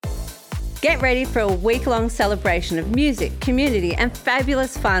Get ready for a week-long celebration of music, community and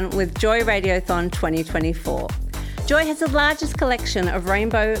fabulous fun with Joy Radiothon 2024. Joy has the largest collection of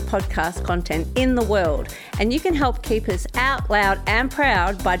rainbow podcast content in the world, and you can help keep us out loud and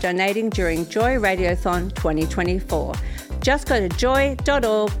proud by donating during Joy Radiothon 2024. Just go to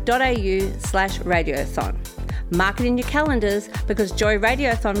joy.org.au/radiothon. Mark it in your calendars because Joy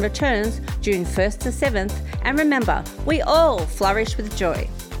Radiothon returns June 1st to 7th, and remember, we all flourish with joy.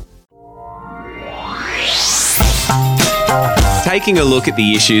 Taking a look at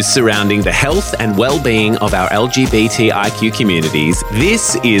the issues surrounding the health and well-being of our LGBTIQ communities,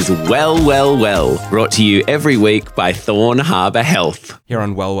 this is Well, Well, Well, brought to you every week by Thorn Harbour Health. Here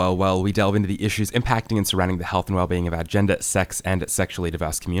on Well, Well, Well, we delve into the issues impacting and surrounding the health and well-being of our gender, sex and sexually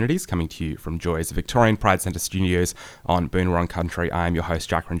diverse communities, coming to you from Joy's Victorian Pride Centre studios on Boonwurrung Country. I am your host,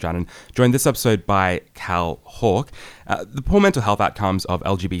 Jack Ranjanen, joined this episode by Cal Hawke. The poor mental health outcomes of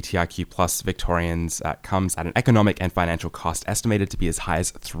LGBTIQ plus Victorians comes at an economic and financial cost estimated to be as high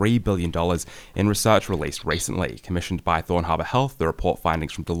as $3 billion in research released recently. Commissioned by Thorn Harbour Health, the report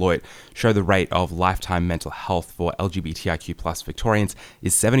findings from Deloitte show the rate of lifetime mental health for LGBTIQ plus Victorians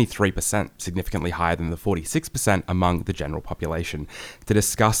is 73%, significantly higher than the 46% among the general population. To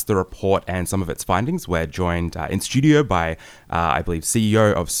discuss the report and some of its findings, we're joined in studio by, I believe,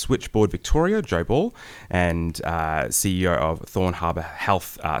 CEO of Switchboard Victoria, Joe Ball, and CEO of Thorn Harbour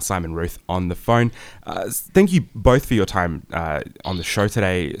Health, Simon Ruth, on the phone. Thank you both for your time on the show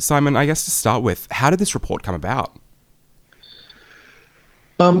today. Simon, I guess to start with, how did this report come about?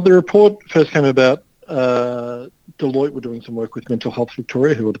 The report first came about, Deloitte were doing some work with Mental Health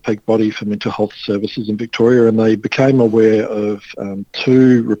Victoria, who are the peak body for mental health services in Victoria, and they became aware of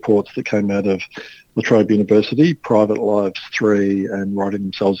two reports that came out of La Trobe University, Private Lives 3 and Writing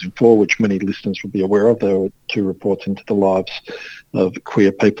Themselves in 4, which many listeners will be aware of. There were two reports into the lives of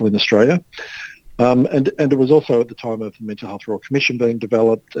queer people in Australia. And it was also at the time of the Mental Health Royal Commission being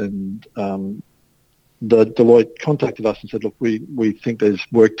developed, and the Deloitte contacted us and said, look, we think there's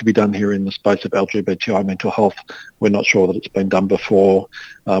work to be done here in the space of LGBTI mental health. We're not sure that it's been done before.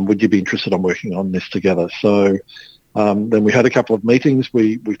 Would you be interested in working on this together? So then we had a couple of meetings.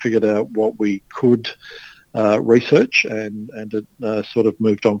 We figured out what we could research, and it sort of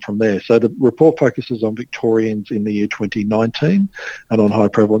moved on from there. So the report focuses on Victorians in the year 2019 and on high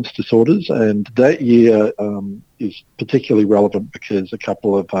prevalence disorders, and that year is particularly relevant because a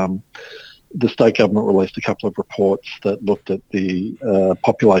couple of the state government released a couple of reports that looked at the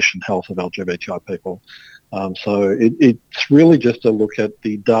population health of LGBTI people. So it's really just a look at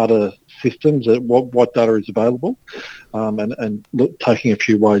the data systems, at what data is available, and taking a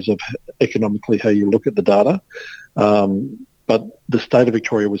few ways of economically how you look at the data. But the state of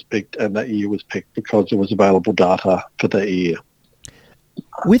Victoria was picked, and that year was picked because there was available data for that year.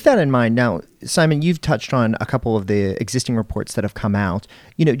 With that in mind, now, Simon, you've touched on a couple of the existing reports that have come out.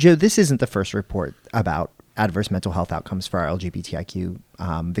 You know, Joe, this isn't the first report about adverse mental health outcomes for our LGBTIQ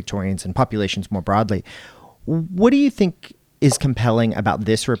Victorians and populations more broadly. What do you think is compelling about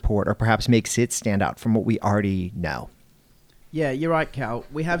this report, or perhaps makes it stand out from what we already know? Yeah, you're right, Cal.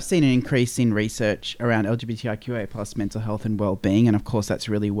 We have seen an increase in research around LGBTIQA plus mental health and well-being, and of course that's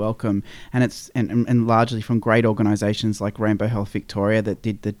really welcome. And it's and largely from great organisations like Rainbow Health Victoria that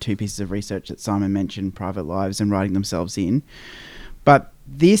did the two pieces of research that Simon mentioned, Private Lives and Writing Themselves in. But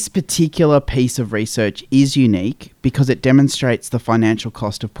this particular piece of research is unique because it demonstrates the financial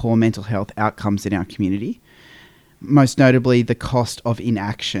cost of poor mental health outcomes in our community, most notably the cost of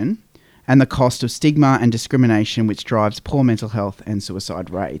inaction and the cost of stigma and discrimination, which drives poor mental health and suicide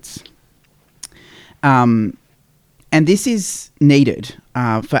rates. And this is needed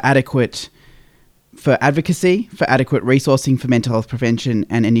for advocacy, for adequate resourcing for mental health prevention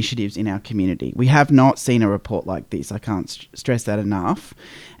and initiatives in our community. We have not seen a report like this. I can't stress that enough.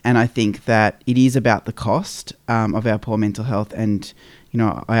 And I think that it is about the cost of our poor mental health, and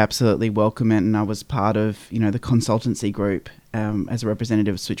I absolutely welcome it, and I was part of, the consultancy group as a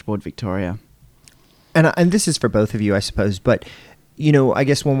representative of Switchboard Victoria. And this is for both of you, I suppose, but, I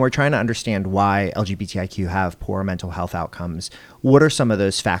guess when we're trying to understand why LGBTIQ have poor mental health outcomes, what are some of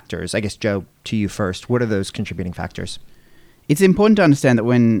those factors? I guess, Joe, to you first, what are those contributing factors? It's important to understand that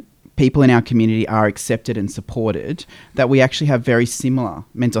when people in our community are accepted and supported, that we actually have very similar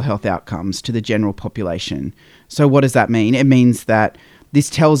mental health outcomes to the general population. So what does that mean? It means that this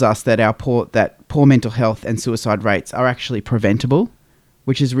tells us that poor mental health and suicide rates are actually preventable,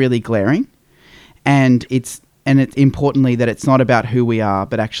 which is really glaring. And it's importantly that it's not about who we are,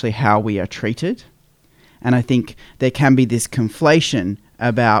 but actually how we are treated. And I think there can be this conflation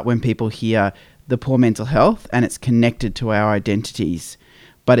about when people hear the poor mental health and it's connected to our identities.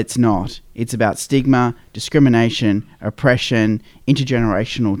 but it's not. It's about stigma, discrimination, oppression,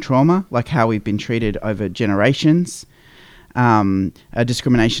 intergenerational trauma, like how we've been treated over generations,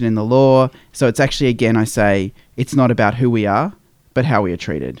 discrimination in the law. So it's actually, again, I say, it's not about who we are, but how we are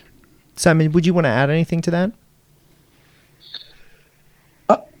treated. Simon, would you want to add anything to that?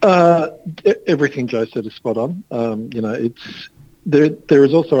 Everything Joe said is spot on. There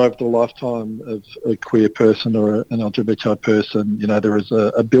is also, over the lifetime of a queer person or an LGBTI person, there is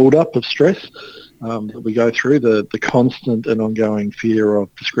a build-up of stress that we go through, the constant and ongoing fear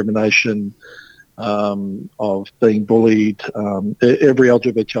of discrimination, of being bullied. Every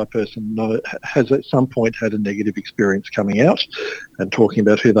LGBTI person has at some point had a negative experience coming out and talking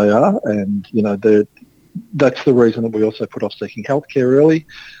about who they are, and that's the reason that we also put off seeking healthcare early.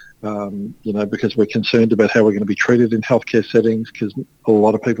 Because we're concerned about how we're going to be treated in healthcare settings, because a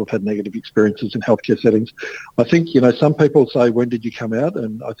lot of people have had negative experiences in healthcare settings. I think, some people say, when did you come out?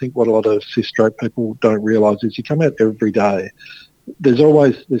 And I think what a lot of cis straight people don't realise is you come out every day. There's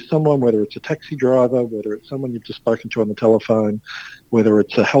someone, whether it's a taxi driver, whether it's someone you've just spoken to on the telephone, whether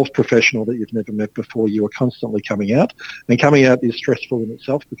it's a health professional that you've never met before, you are constantly coming out. And coming out is stressful in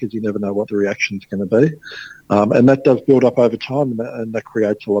itself because you never know what the reaction is going to be. And that does build up over time, and that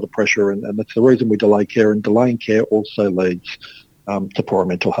creates a lot of pressure. And that's the reason we delay care. And delaying care also leads to poorer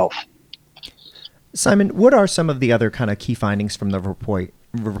mental health. Simon, what are some of the other kind of key findings from the report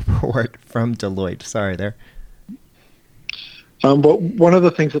from Deloitte? Sorry there. But one of the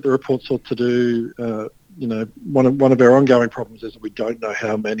things that the report sought to do, one of our ongoing problems is that we don't know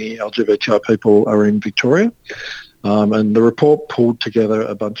how many LGBTI people are in Victoria. And the report pulled together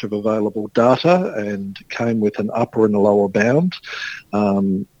a bunch of available data and came with an upper and a lower bound.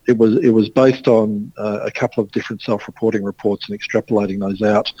 It was based on a couple of different self-reporting reports and extrapolating those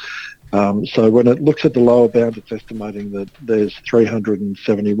out. So when it looks at the lower bound, it's estimating that there's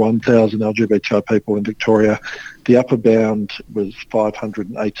 371,000 LGBTI people in Victoria. The upper bound was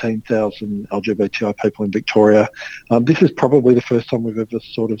 518,000 LGBTI people in Victoria. This is probably the first time we've ever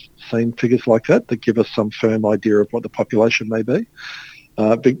sort of seen figures like that give us some firm idea of what the population may be.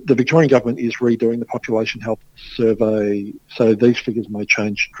 The Victorian government is redoing the population health survey, so these figures may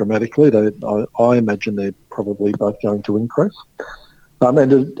change dramatically. I imagine they're probably both going to increase. And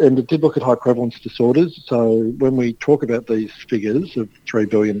it did look at high prevalence disorders. So when we talk about these figures of 3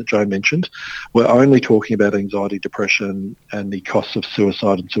 billion that Joe mentioned, we're only talking about anxiety, depression, and the costs of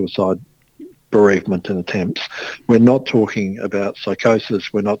suicide and suicide bereavement and attempts. We're not talking about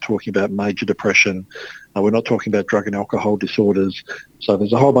psychosis. We're not talking about major depression. We're not talking about drug and alcohol disorders. So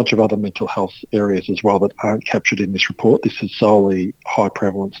there's a whole bunch of other mental health areas as well that aren't captured in this report. This is solely high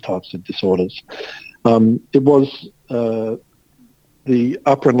prevalence types of disorders. It was... The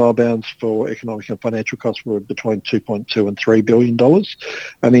upper and lower bounds for economic and financial costs were between $2.2 and $3 billion.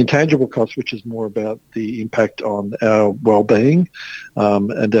 And the intangible costs, which is more about the impact on our well-being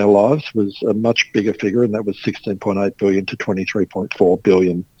and our lives, was a much bigger figure, and that was $16.8 billion to $23.4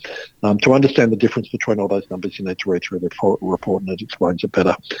 billion. To understand the difference between all those numbers, you need to read through the report, and it explains it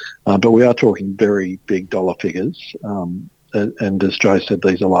better. But we are talking very big dollar figures, and as Joe said,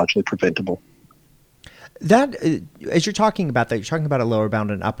 these are largely preventable. That, as you're talking about that, you're talking about a lower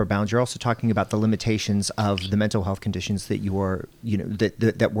bound and upper bound. You're also talking about the limitations of the mental health conditions that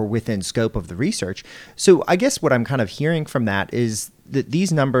that were within scope of the research. So I guess what I'm kind of hearing from that is that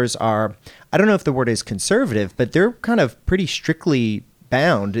these numbers are, I don't know if the word is conservative, but they're kind of pretty strictly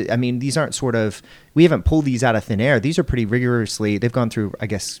bound. I mean, these aren't we haven't pulled these out of thin air. These are pretty rigorously, they've gone through, I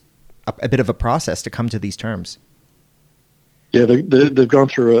guess, a bit of a process to come to these terms. Yeah, they've gone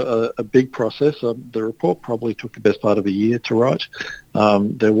through a big process. The report probably took the best part of a year to write.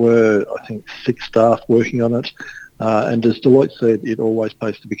 There were, I think, 6 staff working on it. And as Deloitte said, it always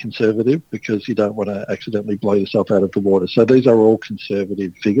pays to be conservative because you don't want to accidentally blow yourself out of the water. So these are all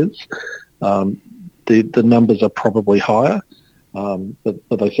conservative figures. The numbers are probably higher, but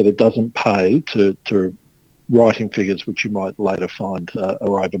they said it doesn't pay to writing figures which you might later find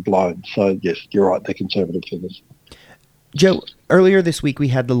are overblown. So, yes, you're right, they're conservative figures. Joe, earlier this week we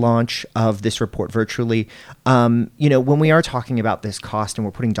had the launch of this report virtually. When we are talking about this cost and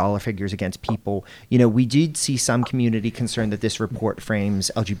we're putting dollar figures against people, we did see some community concern that this report frames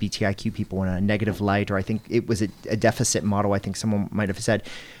LGBTIQ people in a negative light, or I think it was a deficit model, I think someone might have said.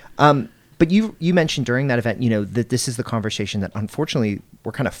 But you mentioned during that event, that this is the conversation that unfortunately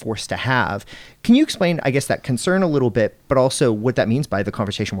we're kind of forced to have. Can you explain, I guess, that concern a little bit, but also what that means by the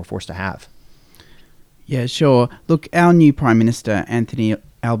conversation we're forced to have? Yeah, sure. Look, our new Prime Minister, Anthony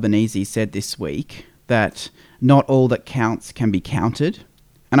Albanese, said this week that not all that counts can be counted.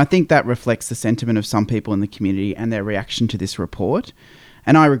 And I think that reflects the sentiment of some people in the community and their reaction to this report.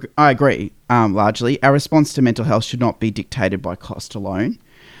 And I agree, largely. Our response to mental health should not be dictated by cost alone.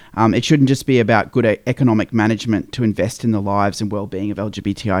 It shouldn't just be about good economic management to invest in the lives and well-being of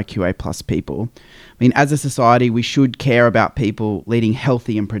LGBTIQA plus people. I mean, as a society, we should care about people leading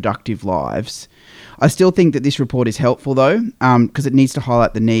healthy and productive lives. I still think that this report is helpful, though, because it needs to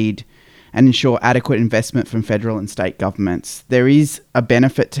highlight the need and ensure adequate investment from federal and state governments. There is a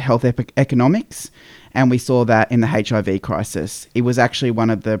benefit to health economics, and we saw that in the HIV crisis. It was actually one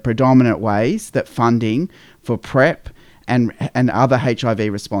of the predominant ways that funding for PrEP and other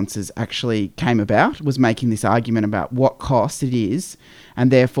HIV responses actually came about, was making this argument about what cost it is,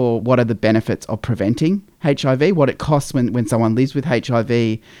 and therefore what are the benefits of preventing HIV, what it costs when someone lives with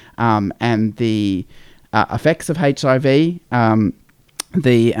HIV, and the effects of HIV,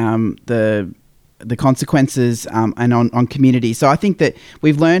 the consequences and on community. So I think that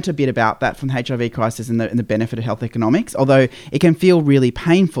we've learned a bit about that from the HIV crisis and the benefit of health economics, although it can feel really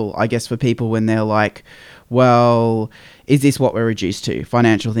painful, I guess, for people when they're like, well, is this what we're reduced to,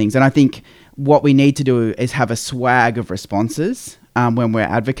 financial things? And I think what we need to do is have a swag of responses when we're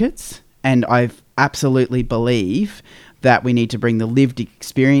advocates. And I absolutely believe that we need to bring the lived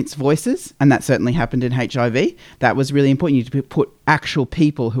experience voices, and that certainly happened in HIV. That was really important. You need to put actual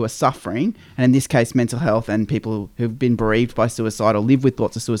people who are suffering, and in this case, mental health and people who've been bereaved by suicide or live with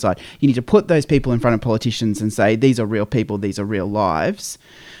thoughts of suicide. You need to put those people in front of politicians and say, these are real people, these are real lives.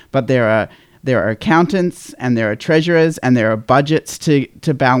 But there are accountants and there are treasurers and there are budgets to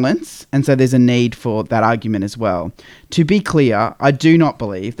balance. And so there's a need for that argument as well. To be clear, I do not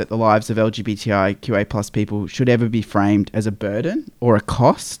believe that the lives of LGBTIQA plus people should ever be framed as a burden or a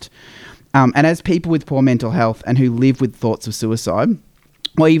cost. And as people with poor mental health and who live with thoughts of suicide,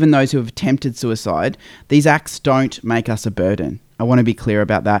 or even those who have attempted suicide, these acts don't make us a burden. I want to be clear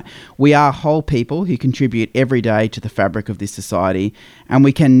about that. We are whole people who contribute every day to the fabric of this society, and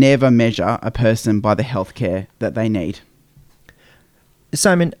we can never measure a person by the healthcare that they need.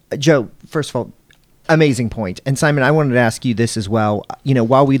 Simon, Joe, first of all, amazing point. And Simon, I wanted to ask you this as well. You know,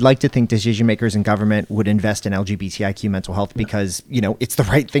 while we'd like to think decision makers in government would invest in LGBTIQ mental health because, you know, it's the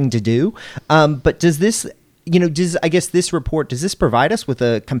right thing to do, but does this, I guess this report, does this provide us with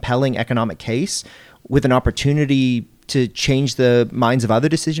a compelling economic case with an opportunity to change the minds of other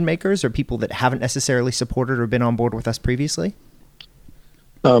decision makers or people that haven't necessarily supported or been on board with us previously?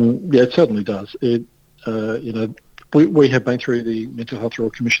 Yeah, it certainly does. We have been through the Mental Health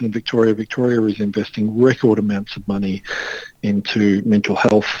Royal Commission in Victoria. Victoria is investing record amounts of money into mental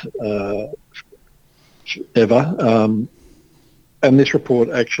health ever. And this report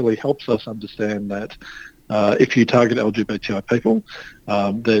actually helps us understand that if you target LGBTI people,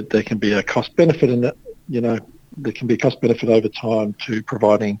 there can be a cost benefit in that, there can be a cost benefit over time to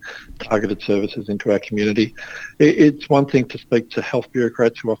providing targeted services into our community. It's one thing to speak to health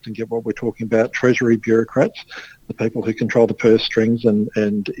bureaucrats who often get what we're talking about, treasury bureaucrats, the people who control the purse strings and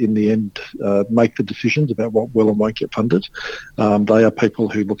in the end make the decisions about what will and won't get funded. They are people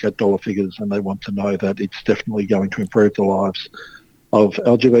who look at dollar figures and they want to know that it's definitely going to improve the lives of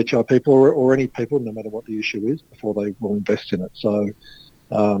LGBTI people or any people, no matter what the issue is, before they will invest in it. So,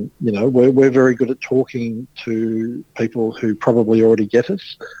 we're very good at talking to people who probably already get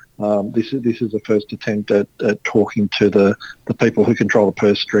us. This is a first attempt at talking to the people who control the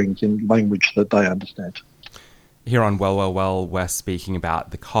purse strings in language that they understand. Here on Well, we're speaking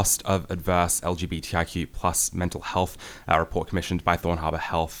about the cost of adverse LGBTIQ plus mental health, report commissioned by Thorn Harbour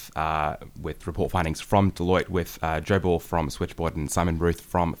Health with report findings from Deloitte with Joe Ball from Switchboard and Simon Ruth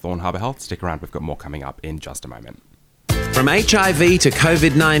from Thorn Harbour Health. Stick around, we've got more coming up in just a moment. From HIV to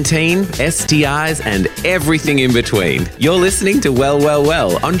COVID-19, STIs and everything in between. You're listening to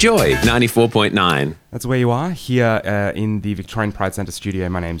Well on Joy 94.9. That's where you are, here in the Victorian Pride Centre studio.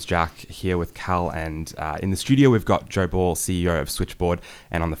 My name's Jack, here with Cal, and in the studio we've got Joe Ball, CEO of Switchboard,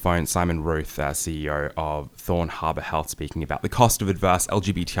 and on the phone Simon Ruth, CEO of Thorn Harbour Health, speaking about the cost of adverse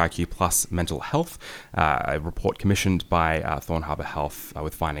LGBTIQ plus mental health, a report commissioned by Thorn Harbour Health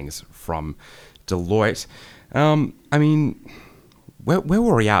with findings from Deloitte. Where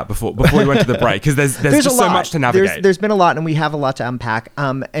were we at before we went to the break? Because there's just so much to navigate. There's been a lot, and we have a lot to unpack.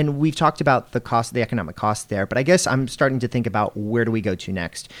 And we've talked about the economic cost there. But I guess I'm starting to think about where do we go to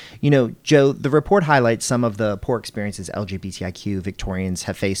next? Joe, the report highlights some of the poor experiences LGBTIQ Victorians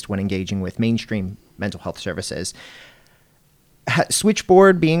have faced when engaging with mainstream mental health services.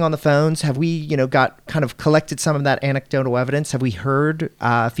 Switchboard being on the phones, have we, got kind of collected some of that anecdotal evidence? Have we heard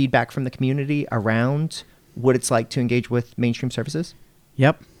feedback from the community around what it's like to engage with mainstream services?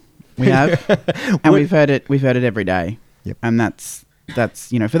 Yep, we have, and we've heard it every day. Yep. And that's that's,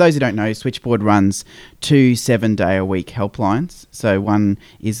 for those who don't know, Switchboard runs 2 7-day-a-week helplines. So one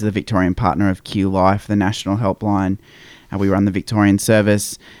is the Victorian partner of Q Life, the national helpline, and we run the Victorian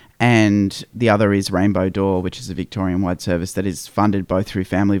service. And the other is Rainbow Door, which is a Victorian-wide service that is funded both through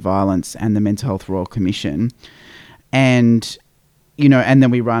Family Violence and the Mental Health Royal Commission. And and then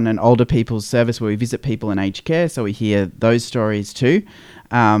we run an older people's service where we visit people in aged care, so we hear those stories too.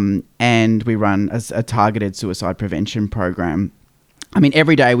 And we run a targeted suicide prevention program. I mean,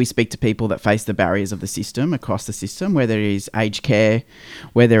 every day we speak to people that face the barriers of the system, across the system, whether it is aged care,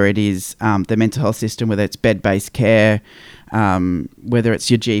 whether it is the mental health system, whether it's bed-based care, whether it's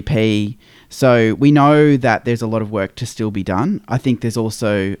your GP. So we know that there's a lot of work to still be done. I think there's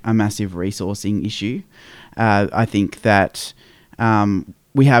also a massive resourcing issue. I think that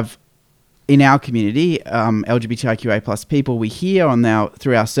we have in our community, LGBTIQA plus people, we hear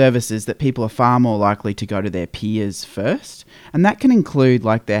through our services that people are far more likely to go to their peers first. And that can include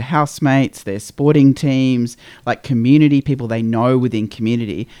like their housemates, their sporting teams, like community people they know within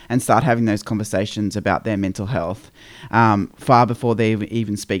community, and start having those conversations about their mental health far before they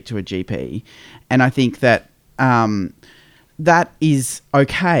even speak to a GP. And I think that that is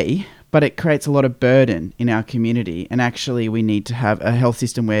okay, but it creates a lot of burden in our community. And actually, we need to have a health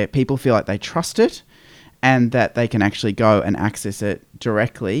system where people feel like they trust it and that they can actually go and access it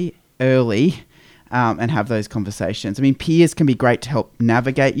directly, early, and have those conversations. I mean, peers can be great to help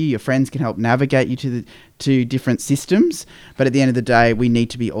navigate you. Your friends can help navigate you to different systems. But at the end of the day, we need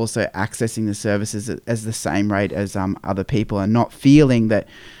to be also accessing the services as the same rate as other people, and not feeling that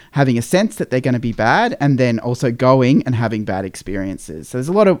having a sense that they're going to be bad and then also going and having bad experiences. So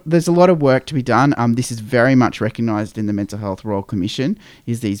there's a lot of work to be done. This is very much recognised in the Mental Health Royal Commission,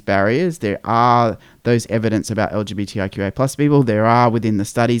 is these barriers. There are those evidence about LGBTIQA plus people. There are within the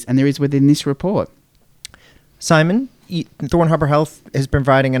studies, and there is within this report. Simon, Thorne Harbour Health has been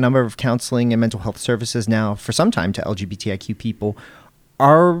providing a number of counselling and mental health services now for some time to LGBTIQ people.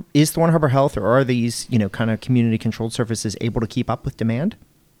 Is Thorne Harbour Health, or are these, kind of community controlled services able to keep up with demand?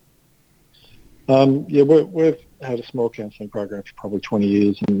 We've had a small counselling program for probably 20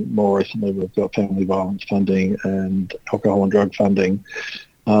 years, and more recently we've got family violence funding and alcohol and drug funding.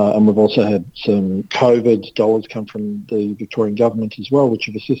 And we've also had some COVID dollars come from the Victorian government as well, which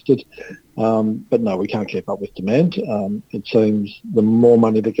have assisted. But no, we can't keep up with demand. It seems the more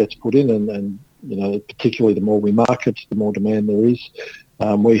money that gets put in, and particularly the more we market, the more demand there is.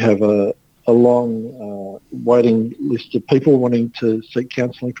 We have a long waiting list of people wanting to seek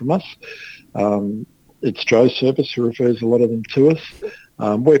counselling from us. It's Joe's service who refers a lot of them to us.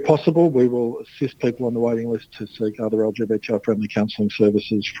 Where possible, we will assist people on the waiting list to seek other LGBTI-friendly counselling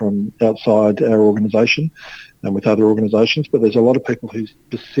services from outside our organisation and with other organisations. But there's a lot of people who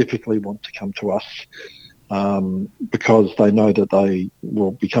specifically want to come to us because they know that they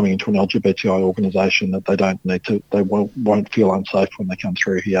will be coming into an LGBTI organisation, that they don't need to, they won't feel unsafe when they come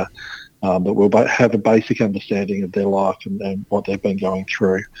through here. But we'll have a basic understanding of their life and what they've been going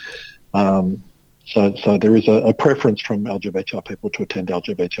through. So there is a preference from LGBTI people to attend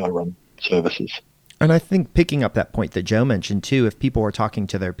LGBTI-run services. And I think picking up that point that Joe mentioned too, if people are talking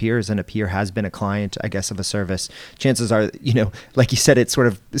to their peers and a peer has been a client, I guess, of a service, chances are, like you said, it sort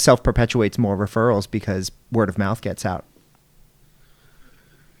of self-perpetuates more referrals because word of mouth gets out.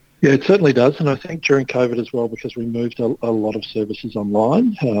 Yeah, it certainly does. And I think during COVID as well, because we moved a lot of services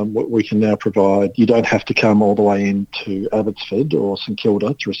online, we can now provide, you don't have to come all the way into Abbotsford or St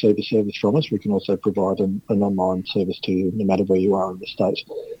Kilda to receive a service from us. We can also provide an online service to you no matter where you are in the state.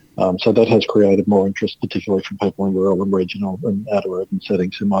 So that has created more interest, particularly from people in rural and regional and outer urban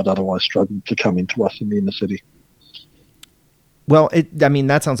settings who might otherwise struggle to come into us in the inner city. Well,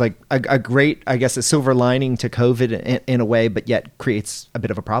 that sounds like a great, I guess, a silver lining to COVID in a way, but yet creates a bit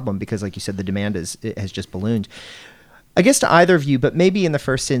of a problem because, like you said, the demand has just ballooned. I guess to either of you, but maybe in the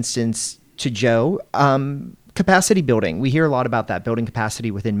first instance to Joe, capacity building. We hear a lot about that, building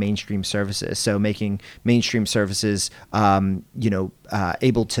capacity within mainstream services. So making mainstream services,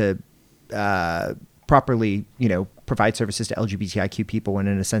 able to properly, provide services to LGBTIQ people and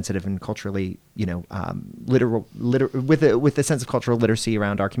in a sensitive and culturally, with a sense of cultural literacy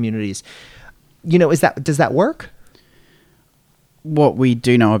around our communities. Does that work? What we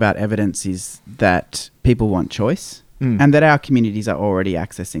do know about evidence is that people want choice and that our communities are already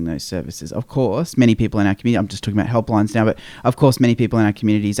accessing those services. Of course, many people in our community, I'm just talking about helplines now, but of course, many people in our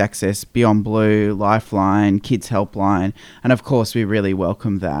communities access Beyond Blue, Lifeline, Kids Helpline, and of course, we really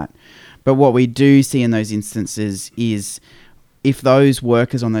welcome that. But what we do see in those instances is if those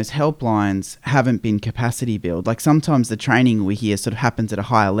workers on those helplines haven't been capacity built. Like sometimes the training we hear sort of happens at a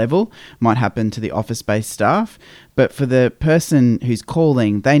higher level, might happen to the office-based staff, but for the person who's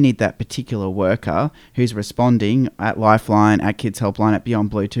calling, they need that particular worker who's responding at Lifeline, at Kids Helpline, at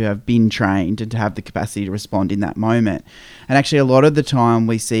Beyond Blue to have been trained and to have the capacity to respond in that moment. And actually a lot of the time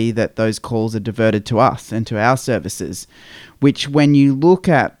we see that those calls are diverted to us and to our services, which when you look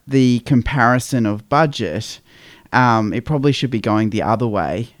at the comparison of budget, it probably should be going the other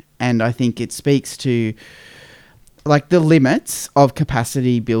way. And I think it speaks to like the limits of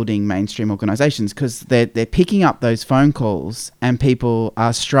capacity building mainstream organizations, because they're picking up those phone calls and people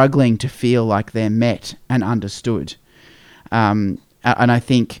are struggling to feel like they're met and understood. And I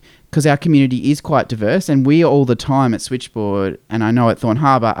think because our community is quite diverse, and we all the time at Switchboard, and I know at Thorn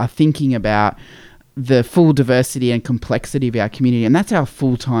Harbour, are thinking about the full diversity and complexity of our community, and that's our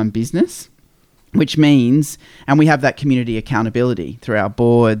full-time business. Which means, and we have that community accountability through our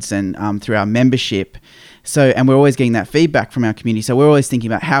boards and through our membership. So, and we're always getting that feedback from our community. So we're always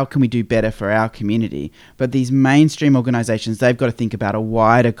thinking about how can we do better for our community. But these mainstream organisations, they've got to think about a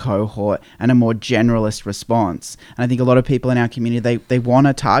wider cohort and a more generalist response. And I think a lot of people in our community, they want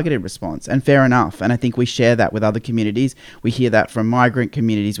a targeted response, and fair enough. And I think we share that with other communities. We hear that from migrant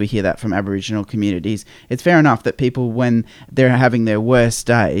communities. We hear that from Aboriginal communities. It's fair enough that people, when they're having their worst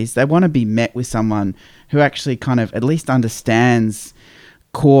days, they want to be met with someone who actually kind of at least understands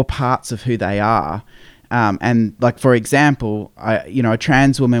core parts of who they are. And like, for example, a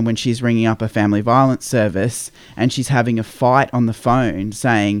trans woman, when she's ringing up a family violence service and she's having a fight on the phone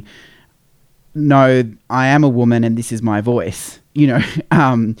saying, no, I am a woman and this is my voice,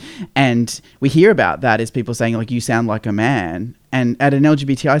 and we hear about that as people saying, like, you sound like a man. And at an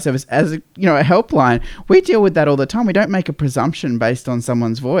LGBTI service, as a helpline, we deal with that all the time. We don't make a presumption based on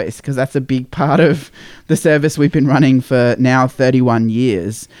someone's voice, because that's a big part of the service we've been running for now 31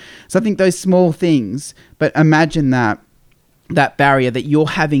 years. So I think those small things, but imagine that barrier, that you're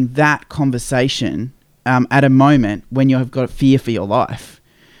having that conversation at a moment when you've got fear for your life.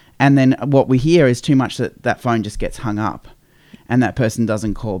 And then what we hear is too much that phone just gets hung up and that person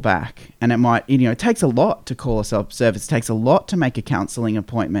doesn't call back. And it might, it takes a lot to call a self-service. It takes a lot to make a counselling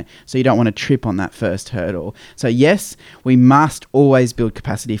appointment. So you don't want to trip on that first hurdle. So yes, we must always build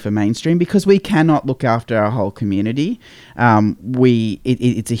capacity for mainstream, because we cannot look after our whole community.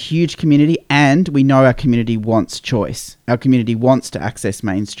 It's a huge community, and we know our community wants choice. Our community wants to access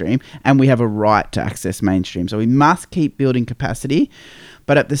mainstream, and we have a right to access mainstream. So we must keep building capacity.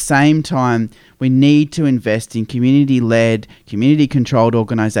 But at the same time, we need to invest in community-led, community-controlled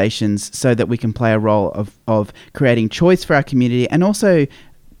organisations so that we can play a role of creating choice for our community, and also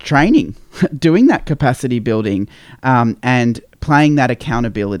training, doing that capacity building, and playing that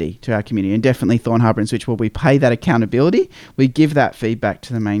accountability to our community. And definitely Thorn Harbour and Switchboard, we pay that accountability. We give that feedback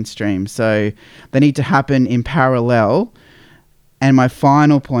to the mainstream. So they need to happen in parallel. And my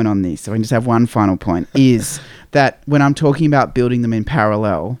final point on this, so I can just have one final point, is that when I'm talking about building them in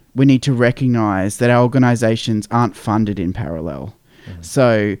parallel, we need to recognise that our organisations aren't funded in parallel. Mm-hmm.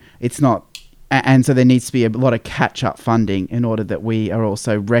 So it's not, and so there needs to be a lot of catch-up funding in order that we are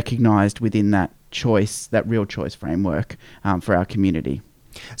also recognised within that choice, that real choice framework for our community.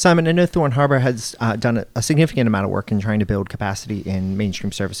 Simon, I know Thorn Harbour has done a significant amount of work in trying to build capacity in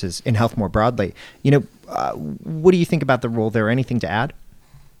mainstream services in health more broadly. What do you think about the role there? Anything to add?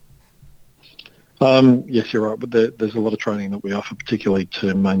 Yes, you're right. But there's a lot of training that we offer, particularly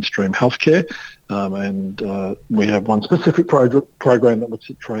to mainstream healthcare. And we have one specific program that looks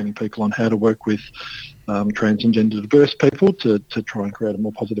at training people on how to work with trans and gender diverse people to try and create a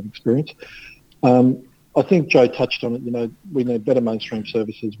more positive experience. I think Joe touched on it. We need better mainstream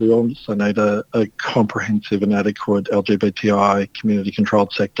services. We also need a comprehensive and adequate LGBTI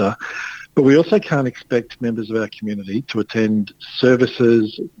community-controlled sector. But we also can't expect members of our community to attend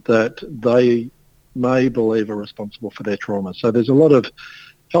services that they may believe are responsible for their trauma. So there's a lot of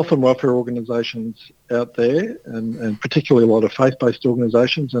health and welfare organisations out there, and particularly a lot of faith-based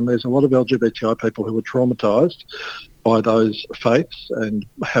organisations, and there's a lot of LGBTI people who are traumatised by those faiths, and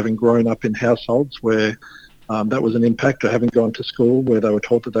having grown up in households where that was an impact, or having gone to school where they were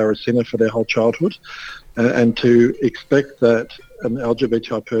taught that they were a sinner for their whole childhood, and to expect that an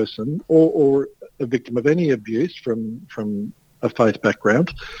LGBTI person or a victim of any abuse from a faith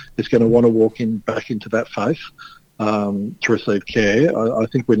background is going to want to walk back into that faith to receive care. I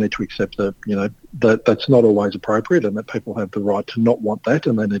think we need to accept that that's not always appropriate, and that people have the right to not want that,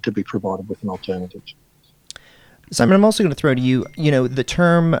 and they need to be provided with an alternative. Simon, I'm also going to throw to you, the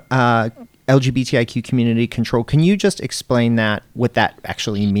term LGBTIQ community control. Can you just explain what that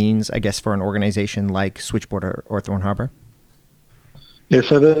actually means, I guess, for an organization like Switchboard or Thorn Harbour? Yeah,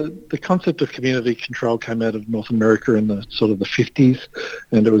 so the concept of community control came out of North America in the sort of the 50s,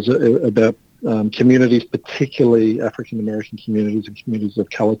 and it was about communities, particularly African American communities and communities of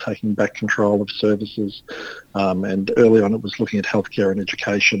colour, taking back control of services. And early on it was looking at healthcare and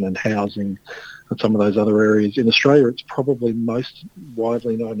education and housing and some of those other areas. In Australia, it's probably most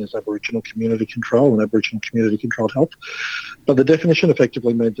widely known as Aboriginal community control and Aboriginal community controlled health. But the definition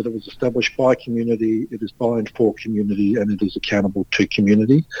effectively means that it was established by community, it is by and for community, and it is accountable to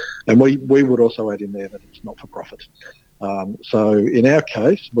community. And we would also add in there that it's not for profit. So in our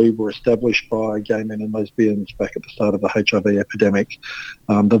case, we were established by gay men and lesbians back at the start of the HIV epidemic.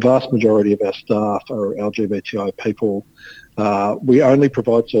 The vast majority of our staff are LGBTI people. We only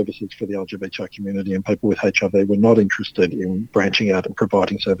provide services for the LGBTI community and people with HIV. We're not interested in branching out and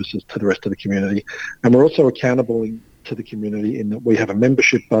providing services to the rest of the community. And we're also accountable to the community in that we have a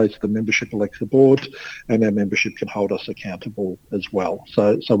membership base, the membership elects the board, and our membership can hold us accountable as well.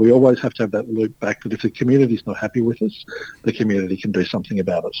 So we always have to have that loop back that if the community's not happy with us, the community can do something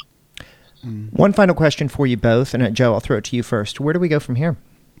about it. One final question for you both, and Joe, I'll throw it to you first. Where do we go from here?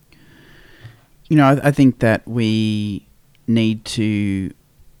 You know, I think that we need to,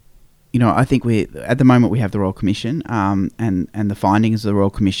 I think at the moment we have the Royal Commission and the findings of the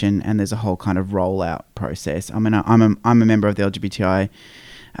Royal Commission, and there's a whole kind of rollout process. I mean, I'm a member of the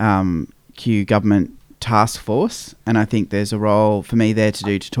LGBTIQ government task force, and I think there's a role for me there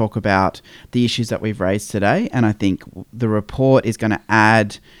to talk about the issues that we've raised today. And I think the report is going to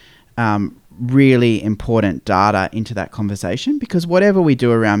add really important data into that conversation, because whatever we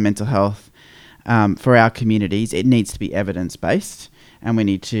do around mental health for our communities, it needs to be evidence-based, and we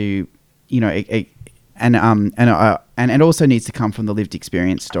need to, and it also needs to come from the lived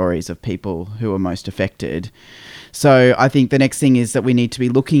experience stories of people who are most affected. So I think the next thing is that we need to be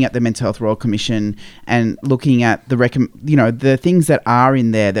looking at the Mental Health Royal Commission and looking at the things that are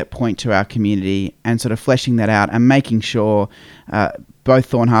in there that point to our community, and sort of fleshing that out and making sure both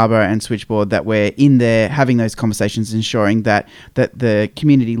Thorne Harbour and Switchboard that we're in there having those conversations, ensuring that the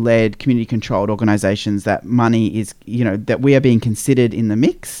community-led, community-controlled organisations, that money is, that we are being considered in the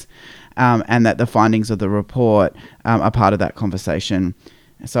mix, and that the findings of the report are part of that conversation.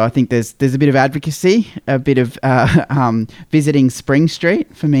 So I think there's a bit of advocacy, a bit of visiting Spring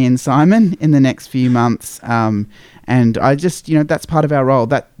Street for me and Simon in the next few months. And I just, that's part of our role.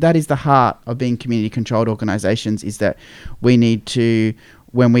 That is the heart of being community-controlled organisations, is that we need to,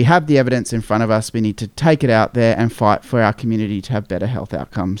 when we have the evidence in front of us, we need to take it out there and fight for our community to have better health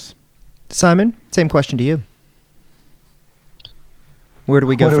outcomes. Simon, same question to you. Where do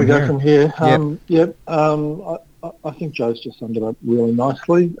we go from here? I think Joe's just summed it up really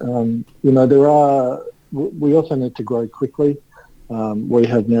nicely. We also need to grow quickly. We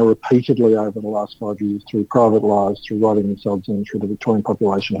have now repeatedly over the last 5 years, through private lives, through writing themselves in, through the Victorian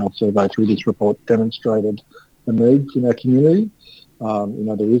Population Health Survey, through this report, demonstrated the needs in our community.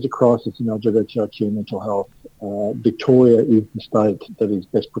 There is a crisis in LGBTIQ mental health. Victoria is the state that is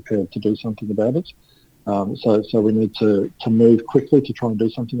best prepared to do something about it. So we need to move quickly to try and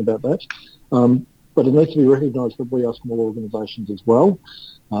do something about that. But it needs to be recognised that we are small organisations as well.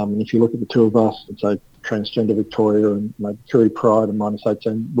 And if you look at the two of us, and say Transgender Victoria and Curie Pride and Minus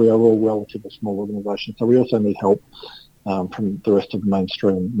 18, we are all relatively small organisations. So we also need help from the rest of the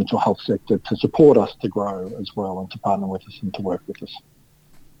mainstream mental health sector to support us to grow as well, and to partner with us and to work with us.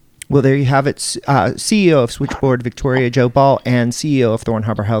 Well, there you have it. CEO of Switchboard Victoria, Joe Ball, and CEO of Thorne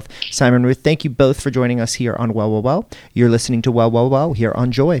Harbour Health, Simon Ruth. Thank you both for joining us here on Well, Well, Well. You're listening to Well, Well, Well here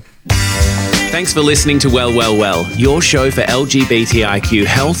on Joy. Thanks for listening to Well, Well, Well, your show for LGBTIQ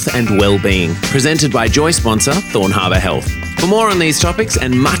health and well-being, presented by Joy sponsor Thorne Harbour Health. For more on these topics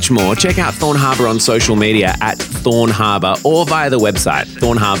and much more, check out Thorne Harbour on social media at Thorne Harbour or via the website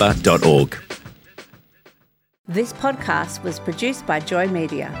thorneharbour.org. This podcast was produced by Joy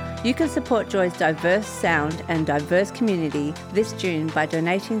Media. You can support Joy's diverse sound and diverse community this June by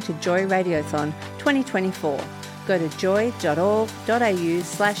donating to Joy Radiothon 2024. Go to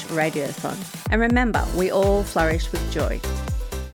joy.org.au/radiothon. And remember, we all flourish with joy.